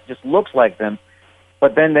 cow, that just looks like them,"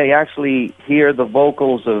 but then they actually hear the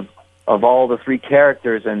vocals of all the three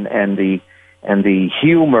characters and the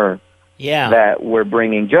humor that we're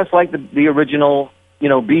bringing, just like the original,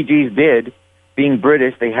 Bee Gees did. Being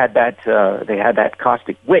British, they had that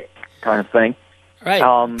caustic wit kind of thing. Right.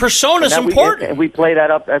 Persona's important. We play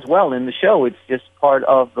that up as well in the show. It's just part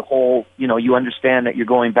of the whole, you understand that you're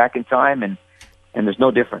going back in time and there's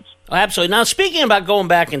no difference. Oh, absolutely. Now, speaking about going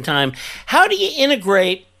back in time, how do you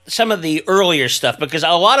integrate some of the earlier stuff? Because a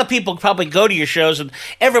lot of people probably go to your shows and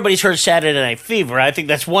everybody's heard Saturday Night Fever. I think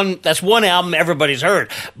that's one album everybody's heard.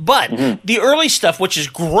 But the early stuff, which is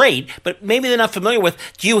great, but maybe they're not familiar with,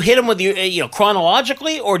 do you hit them with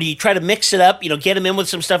chronologically, or do you try to mix it up, get them in with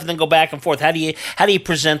some stuff and then go back and forth? How do you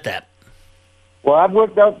present that? Well, I've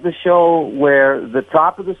worked out the show where the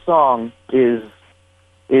top of the song is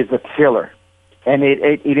a killer, and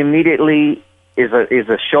it immediately is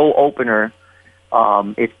a show opener.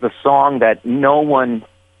 It's the song that no one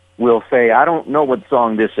will say, "I don't know what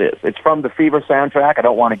song this is." It's from the Fever soundtrack. I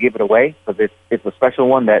don't want to give it away because it's a special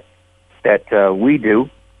one that we do.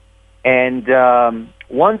 And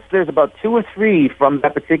once there's about 2 or 3 from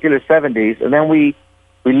that particular 70s, and then we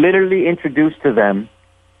literally introduce to them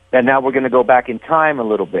that now we're going to go back in time a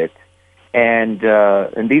little bit. And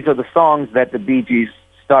these are the songs that the Bee Gees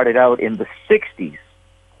started out in the 60s.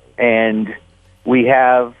 And we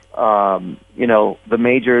have the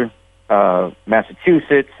major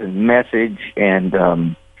Massachusetts and Message and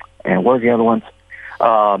what was the other ones?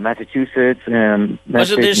 Massachusetts and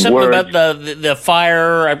Message. There's something about the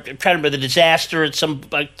fire? I'm trying to remember the disaster. I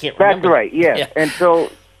can't remember. That's right. Yes. Yeah. And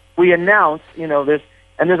so we announce, this,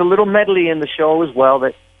 and there's a little medley in the show as well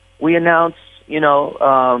that we announce,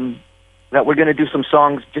 that we're going to do some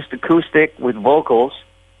songs just acoustic with vocals.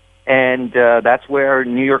 And that's where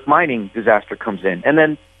New York mining disaster comes in. And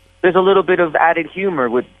then there's a little bit of added humor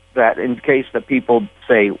with that in case that people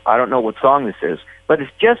say, "I don't know what song this is." But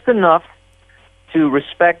it's just enough to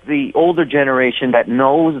respect the older generation that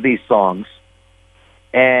knows these songs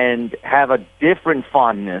and have a different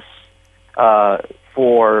fondness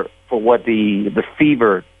for what the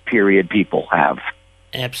Fever period people have.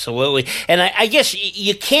 Absolutely. And I guess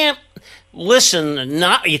you can't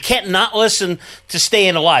you can't not listen to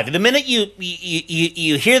Staying Alive. The minute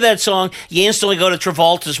you hear that song, you instantly go to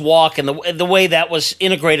Travolta's Walk, and the way that was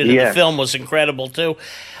integrated in the film was incredible too.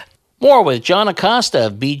 More with John Acosta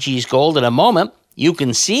of Bee Gees Gold in a moment. You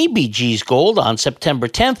can see Bee Gees Gold on September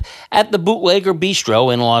 10th at the Bootlegger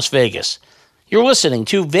Bistro in Las Vegas. You're listening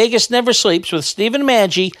to Vegas Never Sleeps with Stephen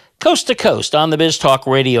Maggi, coast to coast on the Biz Talk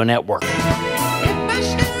Radio Network.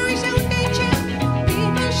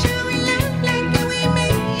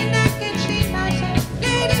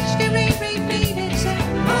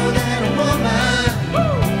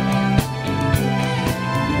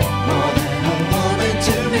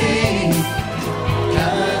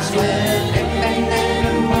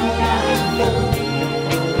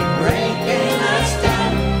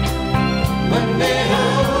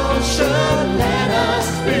 Let us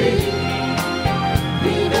be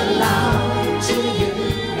the light.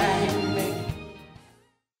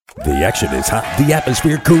 The action is hot, the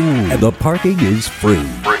atmosphere cool, and the parking is free.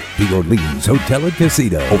 The Orleans Hotel and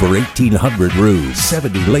Casino. Over 1,800 rooms,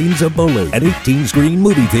 70 lanes of bowling, an 18-screen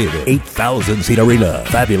movie theater, 8,000-seat arena,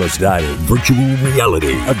 fabulous dining, virtual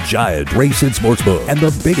reality, a giant race and sports book, and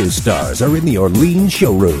the biggest stars are in the Orleans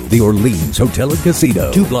showroom. The Orleans Hotel and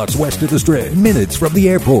Casino, 2 blocks west of the Strip, minutes from the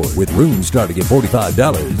airport, with rooms starting at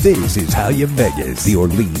 $45. This is how you Vegas. The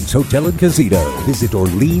Orleans Hotel and Casino. Visit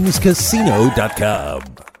OrleansCasino.com.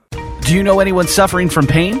 Do you know anyone suffering from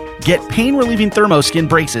pain? Get pain-relieving thermoskin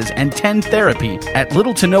braces and 10 therapy at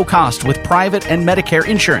little to no cost with private and Medicare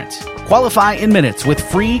insurance. Qualify in minutes with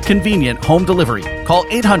free, convenient home delivery. Call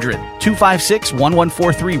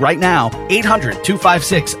 800-256-1143 right now.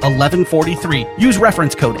 800-256-1143. Use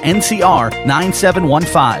reference code NCR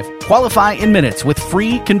 9715. Qualify in minutes with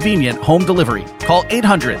free, convenient home delivery. Call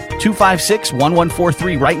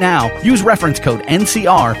 800-256-1143 right now. Use reference code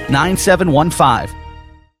NCR 9715.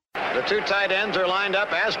 The 2 tight ends are lined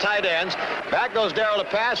up as tight ends. Back goes Darrell to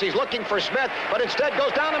pass. He's looking for Smith, but instead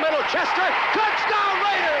goes down the middle. Chester, touchdown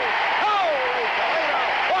Raiders! Holy Toledo!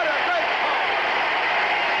 What a great call!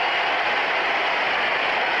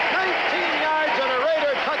 19 yards and a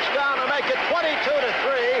Raider touchdown to make it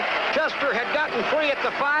 22-3. Chester had gotten free at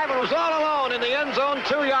the 5 and was all alone in the end zone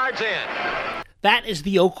 2 yards in. That is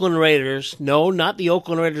the Oakland Raiders. No, not the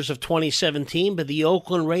Oakland Raiders of 2017, but the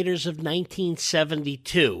Oakland Raiders of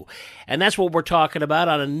 1972. And that's what we're talking about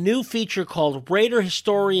on a new feature called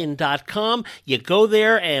RaiderHistorian.com. You go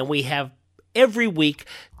there, and we have every week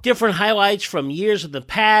different highlights from years of the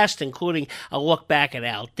past, including a look back at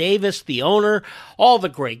Al Davis, the owner, all the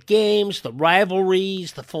great games, the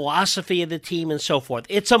rivalries, the philosophy of the team, and so forth.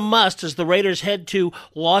 It's a must as the Raiders head to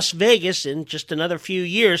Las Vegas in just another few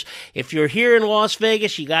years. If you're here in Las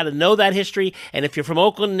Vegas, you got to know that history, and if you're from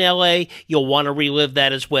Oakland and L.A., you'll want to relive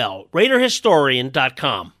that as well.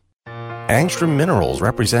 RaiderHistorian.com. Angstrom Minerals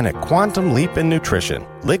represent a quantum leap in nutrition.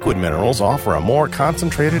 Liquid minerals offer a more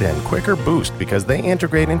concentrated and quicker boost because they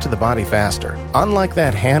integrate into the body faster. Unlike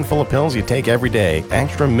that handful of pills you take every day,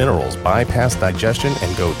 Angstrom Minerals bypass digestion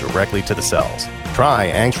and go directly to the cells. Try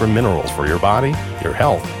Angstrom Minerals for your body, your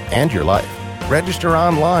health, and your life. Register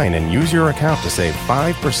online and use your account to save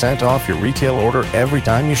 5% off your retail order every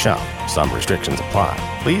time you shop. Some restrictions apply.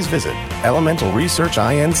 Please visit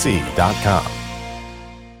elementalresearchinc.com.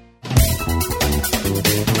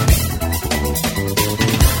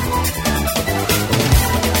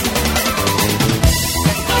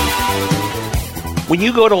 When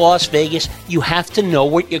you go to Las Vegas, you have to know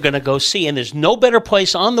what you're going to go see, and there's no better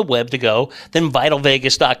place on the web to go than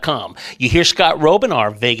VitalVegas.com. You hear Scott Robin, our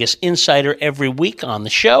Vegas insider, every week on the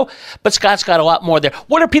show, but Scott's got a lot more there.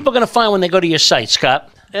 What are people going to find when they go to your site, Scott?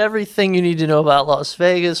 Everything you need to know about Las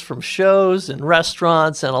Vegas, from shows and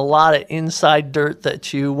restaurants, and a lot of inside dirt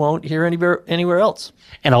that you won't hear anywhere else.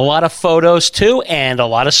 And a lot of photos, too, and a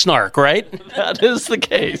lot of snark, right? That is the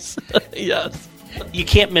case. Yes. You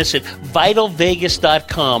can't miss it.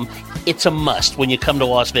 VitalVegas.com. It's a must when you come to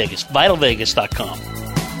Las Vegas. VitalVegas.com.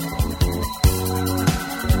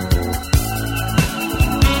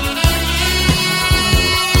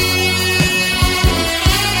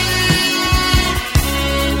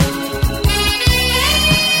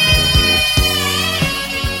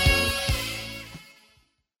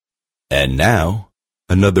 And now,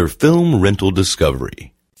 another film rental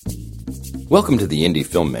discovery. Welcome to the Indie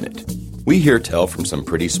Film Minute. We hear tell from some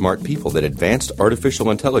pretty smart people that advanced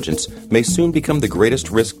artificial intelligence may soon become the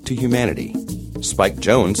greatest risk to humanity. Spike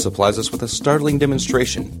Jonze supplies us with a startling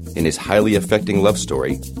demonstration in his highly affecting love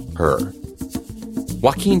story, Her.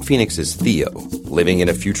 Joaquin Phoenix is Theo, living in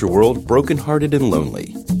a future world broken-hearted and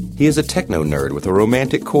lonely. He is a techno nerd with a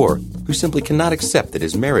romantic core who simply cannot accept that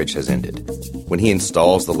his marriage has ended. When he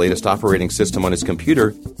installs the latest operating system on his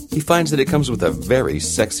computer, he finds that it comes with a very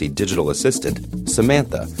sexy digital assistant,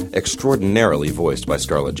 Samantha, extraordinarily voiced by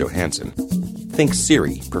Scarlett Johansson. Think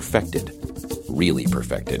Siri perfected. Really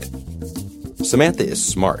perfected. Samantha is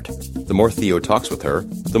smart. The more Theo talks with her,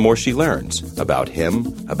 the more she learns about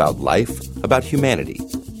him, about life, about humanity.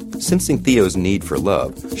 Sensing Theo's need for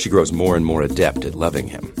love, she grows more and more adept at loving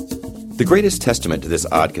him. The greatest testament to this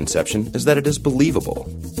odd conception is that it is believable.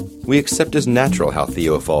 We accept as natural how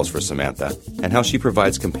Theo falls for Samantha and how she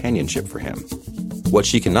provides companionship for him. What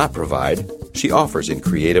she cannot provide, she offers in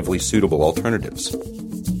creatively suitable alternatives.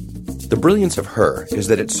 The brilliance of Her is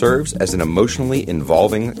that it serves as an emotionally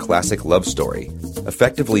involving classic love story,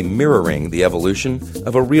 effectively mirroring the evolution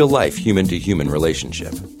of a real-life human-to-human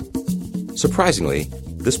relationship. Surprisingly,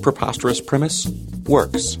 this preposterous premise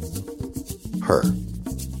works. Her.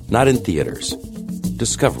 Not in theaters.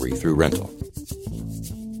 Discovery through rental.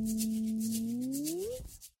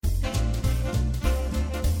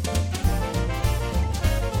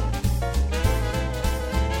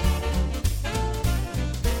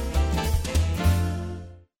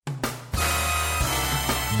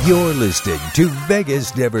 You're listening to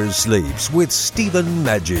Vegas Never Sleeps with Stephen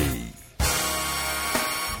Maggi.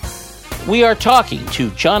 We are talking to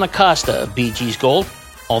John Acosta of Bee Gees Gold,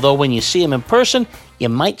 although when you see him in person, you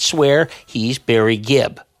might swear he's Barry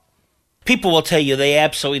Gibb. People will tell you they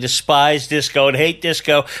absolutely despise disco and hate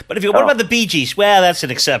disco, but if you what about the Bee Gees? Well, that's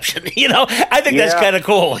an exception. I think that's kind of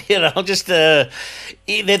cool. Just they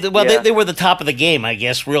were the top of the game, I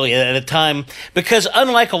guess, really at the time, because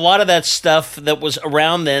unlike a lot of that stuff that was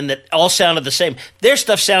around then that all sounded the same, their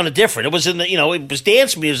stuff sounded different. It was it was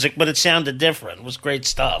dance music, but it sounded different. It was great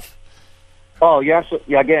stuff. Oh, yeah,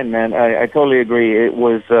 again, man, I totally agree. It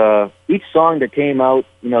was each song that came out,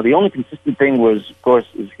 the only consistent thing was, of course,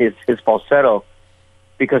 his falsetto,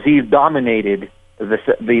 because he dominated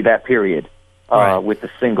that period with the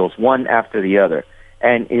singles, one after the other.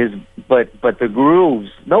 And but the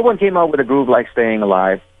grooves, no one came out with a groove like Staying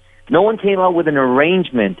Alive. No one came out with an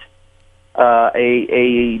arrangement,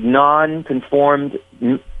 a non-conformed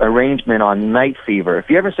arrangement on Night Fever.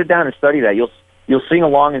 If you ever sit down and study that, you'll sing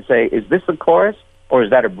along and say, is this a chorus or is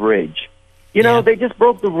that a bridge? They just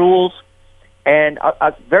broke the rules, and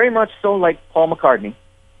very much so like Paul McCartney,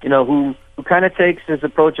 who kind of takes his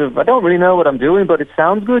approach of, I don't really know what I'm doing, but it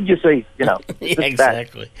sounds good, you say, Yeah,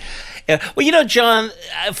 exactly. Well, John,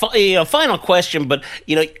 final question, but,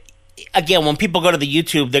 again, when people go to the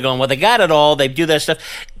YouTube, they're going, well, they got it all, they do that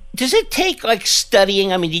stuff. Does it take,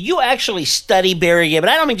 studying? I mean, did you actually study Barry Gibb? And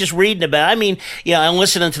I don't mean just reading about it. I mean, and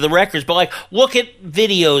listening to the records, but, look at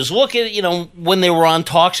videos, look at, when they were on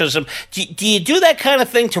talk shows. Do you do that kind of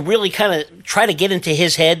thing to really kind of try to get into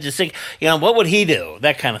his head to think, what would he do?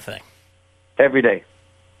 That kind of thing. Every day.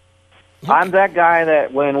 Okay. I'm that guy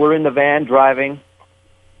that when we're in the van driving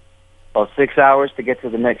about 6 hours to get to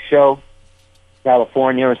the next show,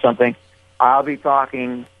 California or something, I'll be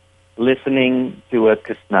listening to a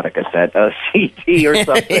CD or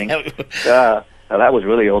something. That was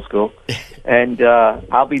really old school. And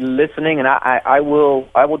I'll be listening, and I will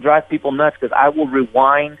drive people nuts because I will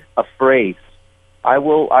rewind a phrase. I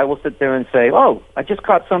will sit there and say, oh, I just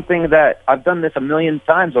caught something that I've done this a million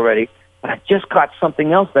times already, but I just caught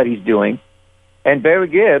something else that he's doing. And Barry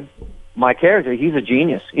Gibb, my character, he's a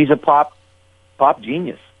genius. He's a pop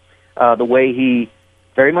genius. The way he,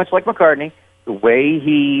 very much like McCartney, the way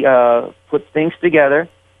he puts things together,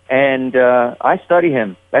 and I study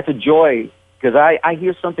him. That's a joy, because I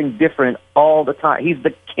hear something different all the time. He's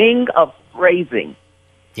the king of phrasing.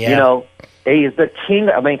 Yeah. He is the king.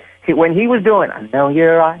 I mean, when he was doing, I know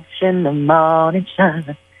your eyes in the morning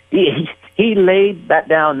shine, he laid that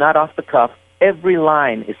down, not off the cuff. Every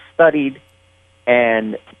line is studied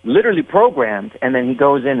and literally programmed, and then he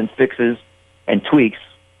goes in and fixes and tweaks,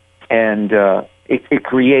 and it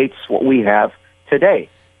creates what we have today.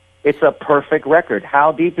 It's a perfect record.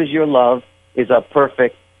 How Deep Is Your Love is a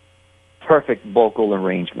perfect vocal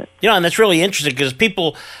arrangement. And that's really interesting, because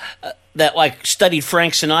people that studied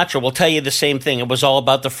Frank Sinatra will tell you the same thing. It was all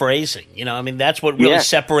about the phrasing. That's what really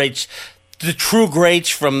separates the true greats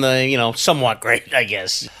from the somewhat great, I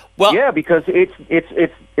guess. Well, yeah, because it's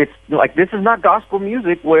like, this is not gospel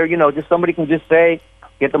music where just somebody can just say,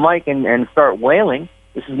 get the mic and start wailing.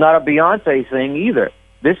 This is not a Beyonce thing either.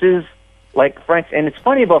 This is like Frank, and it's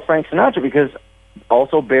funny about Frank Sinatra because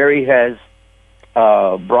also Barry has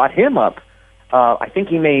brought him up. I think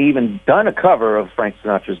he may even done a cover of Frank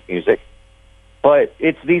Sinatra's music, but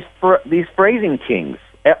it's these phrasing kings.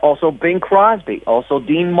 Also Bing Crosby, also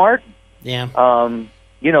Dean Martin. Yeah.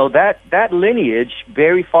 That lineage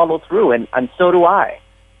Barry followed through, and so do I.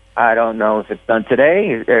 I don't know if it's done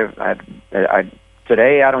today.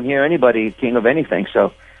 Today I don't hear anybody king of anything.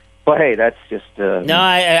 So. But hey, that's just... No,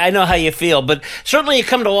 I know how you feel, but certainly you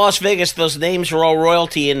come to Las Vegas, those names are all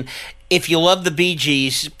royalty, and if you love the Bee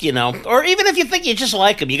Gees, or even if you think you just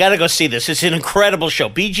like them, you got to go see this. It's an incredible show.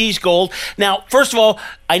 Bee Gees Gold. Now, first of all,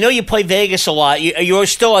 I know you play Vegas a lot. You're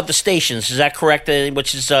still at the stations, is that correct?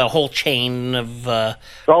 Which is a whole chain of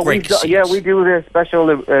great casinos. We do the special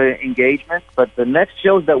engagements, but the next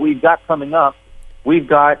shows that we've got coming up, we've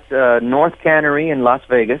got North Cannery in Las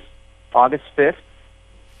Vegas, August 5th.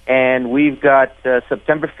 And we've got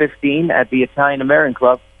September 15 at the Italian American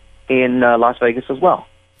Club in Las Vegas as well.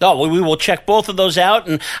 Oh, well, we will check both of those out,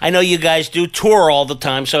 and I know you guys do tour all the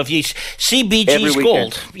time, so if you see Bee Gees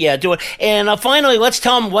Gold, do it. And finally, let's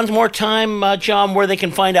tell them one more time, John, where they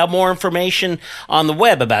can find out more information on the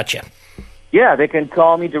web about you. Yeah, they can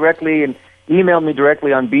call me directly and email me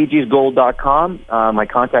directly on bgsgold.com. My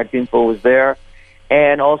contact info is there.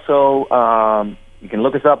 And also... you can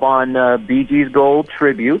look us up on Bee Gees Gold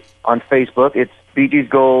Tribute on Facebook. It's Bee Gees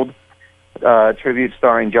Gold Tribute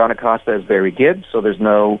starring John Acosta as Barry Gibb, so there's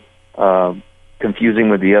no confusing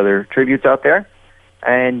with the other tributes out there.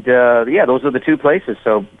 And, those are the two places.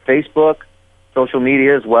 So Facebook, social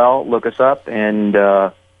media as well. Look us up. And,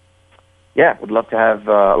 would love to have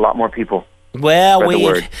a lot more people. Well,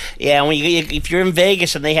 if you're in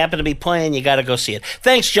Vegas and they happen to be playing, you got to go see it.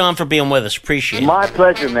 Thanks, John, for being with us. Appreciate it. My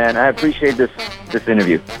pleasure, man. I appreciate this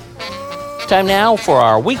interview. Time now for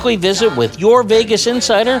our weekly visit with your Vegas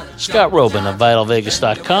insider, Scott Robin of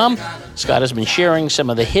VitalVegas.com. Scott has been sharing some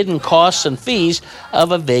of the hidden costs and fees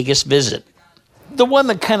of a Vegas visit. The one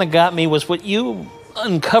that kind of got me was what you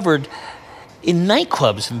uncovered in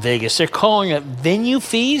nightclubs in Vegas. They're calling it venue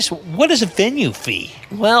fees. What is a venue fee?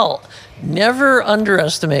 Well, never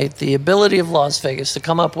underestimate the ability of Las Vegas to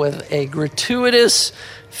come up with a gratuitous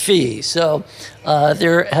fee. So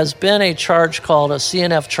there has been a charge called a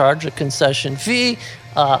CNF charge, a concession fee.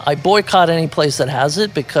 I boycott any place that has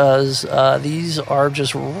it because these are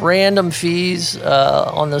just random fees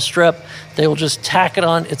on the Strip. They will just tack it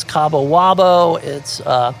on. It's Cabo Wabo. It's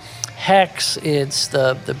Hex. It's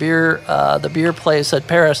the beer place at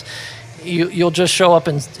Paris. You'll just show up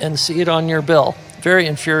and see it on your bill. Very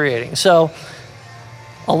infuriating. So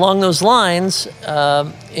along those lines,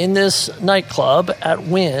 in this nightclub at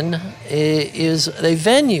Wynn is a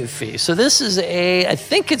venue fee. So this is I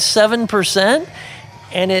think it's 7%,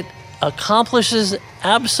 and it accomplishes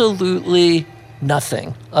absolutely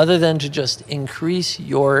nothing other than to just increase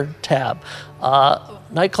your tab.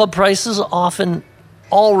 Nightclub prices often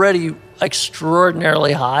already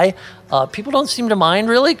extraordinarily high. People don't seem to mind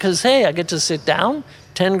really because, hey, I get to sit down.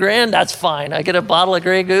 $10,000, that's fine. I get a bottle of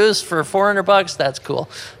Grey Goose for $400, that's cool.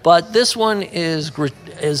 But this one is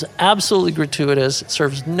absolutely gratuitous. It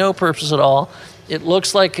serves no purpose at all. It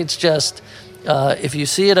looks like it's just, if you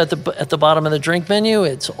see it at the bottom of the drink menu,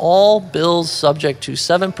 it's all bills subject to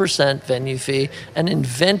 7% venue fee, an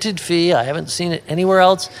invented fee. I haven't seen it anywhere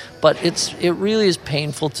else, but it really is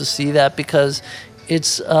painful to see that because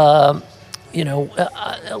it's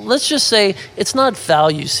let's just say it's not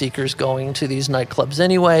value seekers going to these nightclubs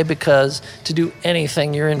anyway, because to do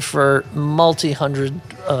anything, you're in for multi-hundred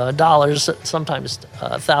dollars, sometimes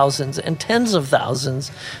thousands and tens of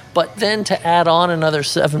thousands. But then to add on another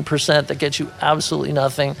 7% that gets you absolutely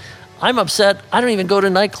nothing, I'm upset. I don't even go to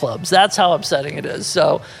nightclubs. That's how upsetting it is.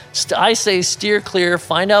 So I say steer clear,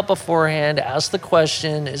 find out beforehand, ask the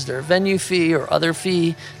question, is there a venue fee or other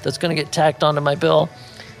fee that's going to get tacked onto my bill?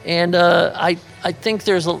 And I think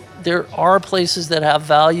there are places that have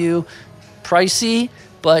value, pricey,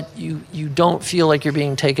 but you don't feel like you're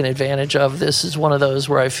being taken advantage of. This is one of those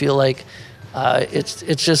where I feel like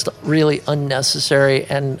it's just really unnecessary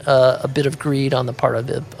and a bit of greed on the part of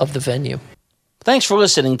the venue. Thanks for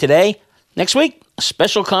listening today. Next week, a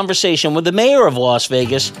special conversation with the mayor of Las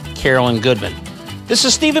Vegas, Carolyn Goodman. This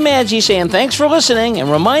is Stephen Maggi saying thanks for listening and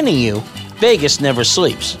reminding you, Vegas never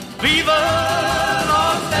sleeps. Viva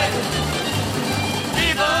Las Vegas!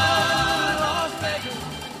 Viva Las Vegas!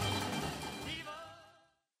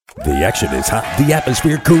 The action is hot, the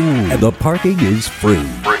atmosphere cool, and the parking is free.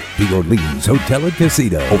 The Orleans Hotel and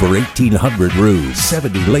Casino. Over 1,800 rooms,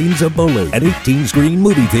 70 lanes of bowling, an 18-screen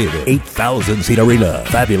movie theater, 8,000-seat arena,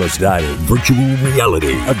 fabulous dining, virtual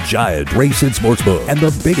reality, a giant race and sports book, and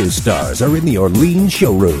the biggest stars are in the Orleans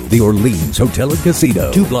showroom. The Orleans Hotel and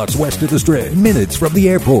Casino, 2 blocks west of the Strip, minutes from the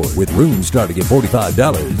airport, with rooms starting at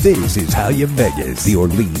 $45. This is how you Vegas. The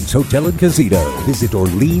Orleans Hotel and Casino. Visit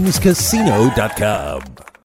OrleansCasino.com.